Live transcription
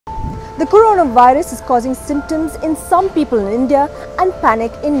The coronavirus is causing symptoms in some people in India and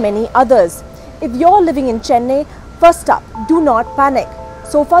panic in many others. If you're living in Chennai, first up, do not panic.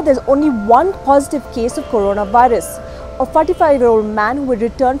 So far, there's only one positive case of coronavirus. A 45-year-old man who had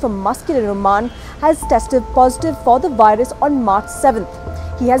returned from Muscat in Oman has tested positive for the virus on March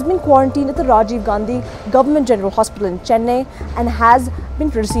 7th. He has been quarantined at the Rajiv Gandhi Government General Hospital in Chennai and has been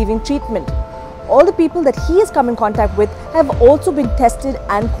receiving treatment. All the people that he has come in contact with have also been tested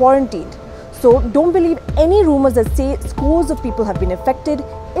and quarantined. So don't believe any rumors that say scores of people have been affected.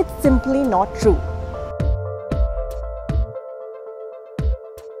 It's simply not true.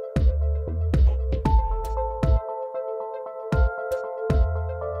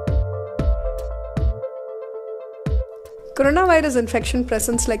 Coronavirus infection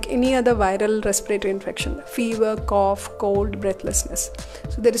presents like any other viral respiratory infection: fever, cough, cold, breathlessness.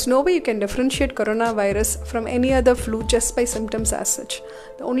 So there is no way you can differentiate coronavirus from any other flu just by symptoms as such.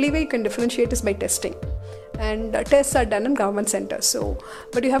 The only way you can differentiate is by testing. And tests are done in government centers.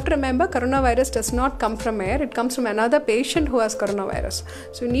 But you have to remember, coronavirus does not come from air. It comes from another patient who has coronavirus.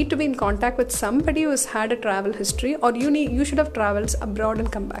 So you need to be in contact with somebody who has had a travel history, or you should have traveled abroad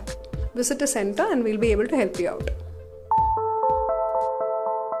and come back. Visit a center and we'll be able to help you out.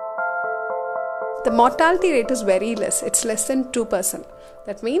 The mortality rate is very less. It's less than 2%.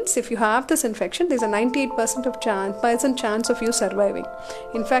 That means if you have this infection, there's a 98% chance of you surviving.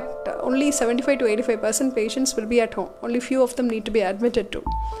 In fact, only 75 to 85% patients will be at home. Only few of them need to be admitted to.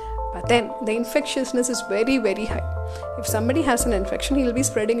 But then the infectiousness is very, very high. If somebody has an infection, he will be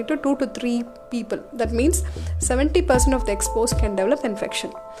spreading it to 2 to 3 people. That means 70% of the exposed can develop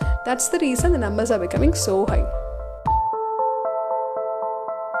infection. That's the reason the numbers are becoming so high.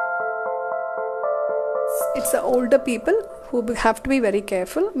 It's the older people who have to be very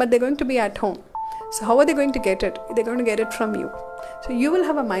careful, but they're going to be at home. So how are they going to get it? They're going to get it from you. So you will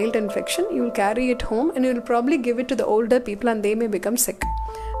have a mild infection, you will carry it home, and you will probably give it to the older people and they may become sick.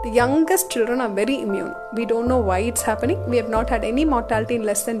 The youngest children are very immune. We don't know why it's happening. We have not had any mortality in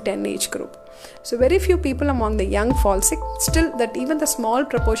less than 10 age group. So very few people among the young fall sick. Still, that even the small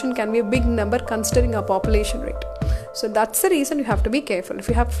proportion can be a big number considering our population rate. So that's the reason you have to be careful. If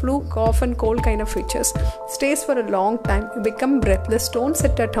you have flu, cough and cold kind of features, stays for a long time, you become breathless, don't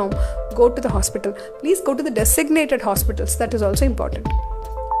sit at home, go to the hospital. Please go to the designated hospitals. That is also important.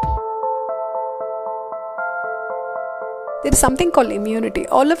 There is something called immunity.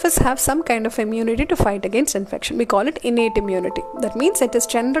 All of us have some kind of immunity to fight against infection. We call it innate immunity. That means it is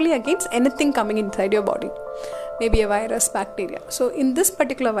generally against anything coming inside your body. Maybe a virus, bacteria. So in this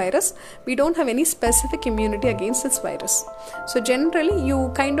particular virus, we don't have any specific immunity against this virus. So generally,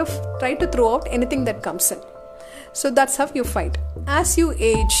 you kind of try to throw out anything that comes in. So that's how you fight. As you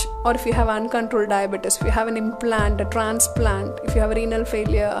age, or if you have uncontrolled diabetes, if you have an implant, a transplant, if you have renal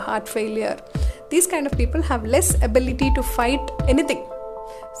failure, heart failure, these kind of people have less ability to fight anything.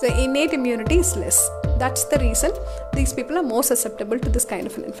 So innate immunity is less. That's the reason these people are more susceptible to this kind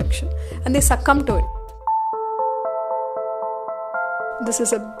of an infection and they succumb to it. This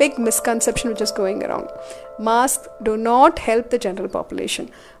is a big misconception which is going around. Masks do not help the general population.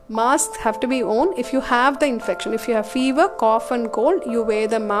 Masks have to be worn if you have the infection. If you have fever, cough and cold, you wear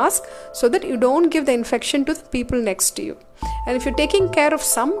the mask so that you don't give the infection to the people next to you. And if you're taking care of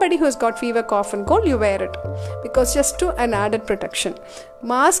somebody who has got fever, cough and cold, you wear it because just to an added protection.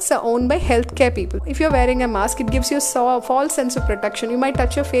 Masks are owned by healthcare people. If you're wearing a mask, it gives you a false sense of protection. You might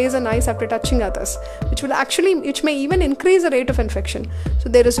touch your face and eyes after touching others, which may even increase the rate of infection. So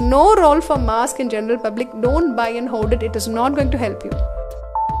there is no role for mask in general public. Don't buy and hold it. It is not going to help you.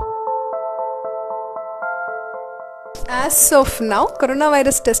 As of now,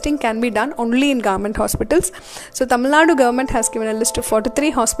 coronavirus testing can be done only in government hospitals. So Tamil Nadu government has given a list of 43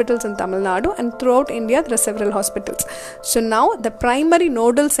 hospitals in Tamil Nadu, and throughout India there are several hospitals. So now the primary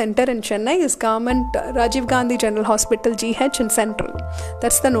nodal center in Chennai is government Rajiv Gandhi General Hospital GH in Central.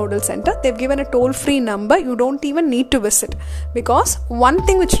 That's the nodal center. They've given a toll-free number. You don't even need to visit, because one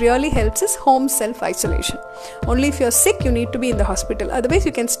thing which really helps is home self-isolation. Only if you're sick you need to be in the hospital. Otherwise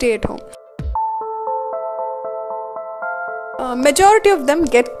you can stay at home. Majority of them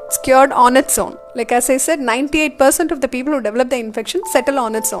get cured on its own. Like as I said, 98% of the people who develop the infection settle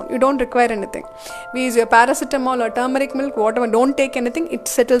on its own. You don't require anything. We use your paracetamol or turmeric milk, whatever. Don't take anything. It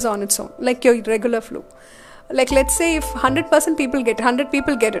settles on its own, like your regular flu. Like let's say if 100% people get it, 100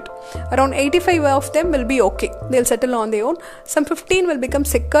 people get it, around 85 of them will be okay. They'll settle on their own. Some 15 will become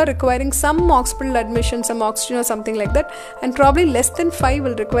sicker, requiring some hospital admission, some oxygen or something like that. And probably less than 5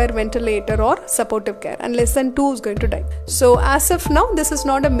 will require ventilator or supportive care. And less than 2 is going to die. So as of now, this is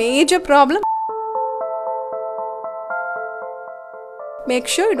not a major problem. Make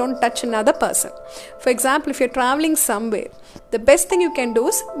sure you don't touch another person. For example, if you're traveling somewhere, the best thing you can do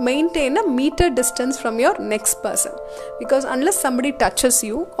is maintain a meter distance from your next person, because unless somebody touches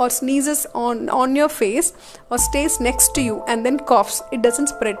you or sneezes on your face or stays next to you and then coughs, it doesn't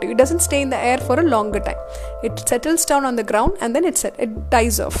spread to you. It doesn't stay in the air for a longer time. It settles down on the ground and then it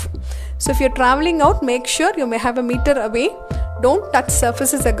dies off. So if you're traveling out, make sure you may have a meter away. Don't touch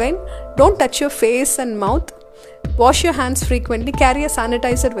surfaces again. Don't touch your face and mouth. Wash your hands frequently. Carry a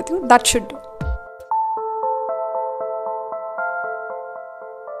sanitizer with you. That should do.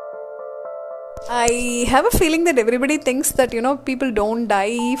 I have a feeling that everybody thinks that, people don't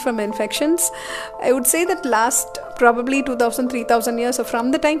die from infections. I would say that last probably 2000, 3000 years, or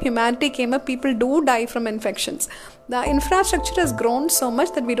from the time humanity came up, people do die from infections. The infrastructure has grown so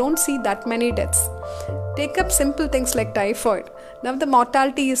much that we don't see that many deaths. Take up simple things like typhoid. Now the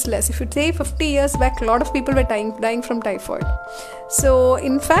mortality is less. If you say 50 years back, a lot of people were dying from typhoid. So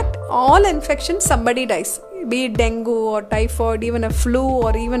in fact, all infections, somebody dies. Be it dengue or typhoid, even a flu,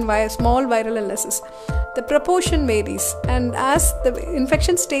 or even small viral illnesses. The proportion varies, and as the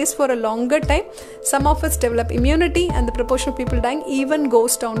infection stays for a longer time, some of us develop immunity and the proportion of people dying even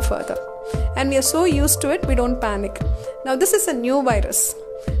goes down further. And we are so used to it, we don't panic. Now this is a new virus.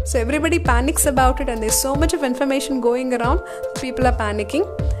 So everybody panics about it, and there's so much of information going around, people are panicking.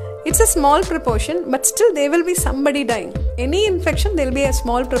 It's a small proportion, but still there will be somebody dying. Any infection, there will be a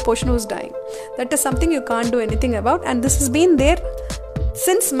small proportion who's dying. That is something you can't do anything about, and this has been there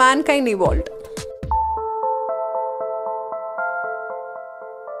since mankind evolved.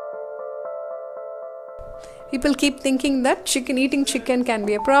 People keep thinking that eating chicken can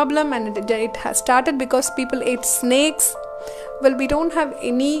be a problem, and it has started because people ate snakes. Well, we don't have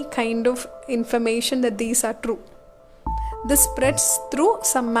any kind of information that these are true. This spreads through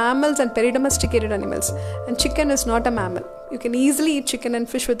some mammals and peri-domesticated animals, and chicken is not a mammal. You can easily eat chicken and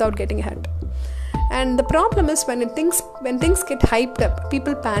fish without getting hurt. And the problem is when things get hyped up,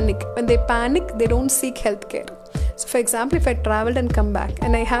 people panic. When they panic, they don't seek health care. So for example, if I traveled and come back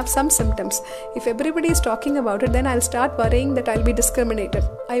and I have some symptoms, if everybody is talking about it, then I'll start worrying that I'll be discriminated.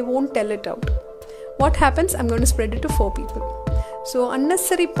 I won't tell it out. What happens? I'm going to spread it to 4 people. So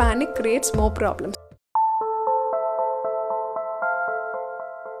unnecessary panic creates more problems.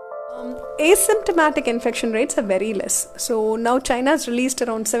 Asymptomatic infection rates are very less. So now China has released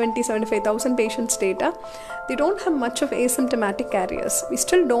around 75,000 patients data. They don't have much of asymptomatic carriers. We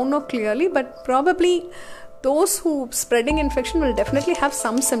still don't know clearly, but probably those who spreading infection will definitely have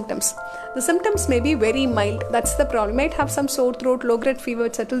some symptoms. The symptoms may be very mild. That's the problem. You might have some sore throat, low-grade fever,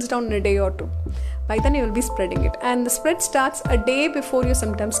 which settles down in a day or 2. By then you will be spreading it, and the spread starts a day before your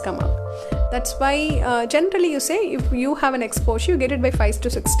symptoms come out. That's why generally you say if you have an exposure, you get it by 5 to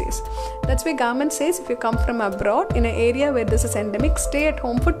 6 days. That's why government says if you come from abroad in an area where this is endemic, stay at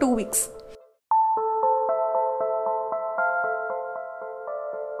home for 2 weeks.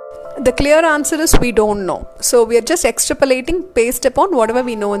 The clear answer is we don't know. So we are just extrapolating based upon whatever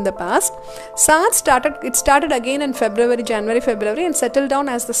we know in the past. SARS started again in January, February, and settled down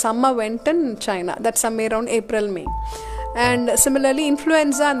as the summer went in China. That's somewhere around April, May. And similarly,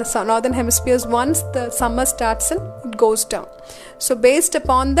 influenza in the northern hemispheres, once the summer starts in, it goes down. So based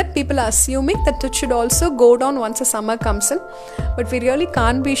upon that, people are assuming that it should also go down once the summer comes in. But we really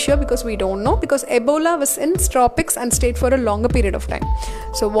can't be sure because we don't know, because Ebola was in tropics and stayed for a longer period of time.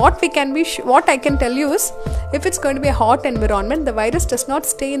 So what I can tell you is, if it's going to be a hot environment, the virus does not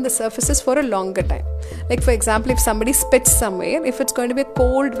stay in the surfaces for a longer time. Like for example, if somebody spits somewhere, if it's going to be a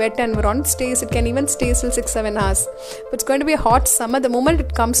cold, wet environment, it can even stay till 6-7 hours. If it's going to be a hot summer, the moment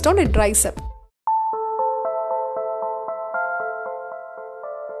it comes down, it dries up.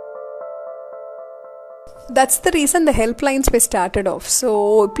 That's the reason the helplines were started off.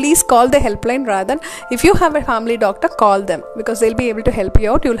 So please call the helpline rather than, if you have a family doctor, call them, because they'll be able to help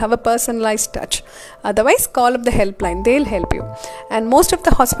you out. You'll have a personalized touch. Otherwise, call up the helpline. They'll help you. And most of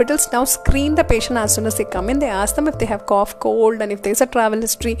the hospitals now screen the patient as soon as they come in. They ask them if they have cough, cold, and if there's a travel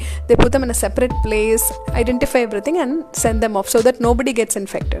history. They put them in a separate place, identify everything, and send them off so that nobody gets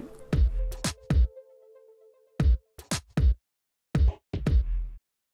infected.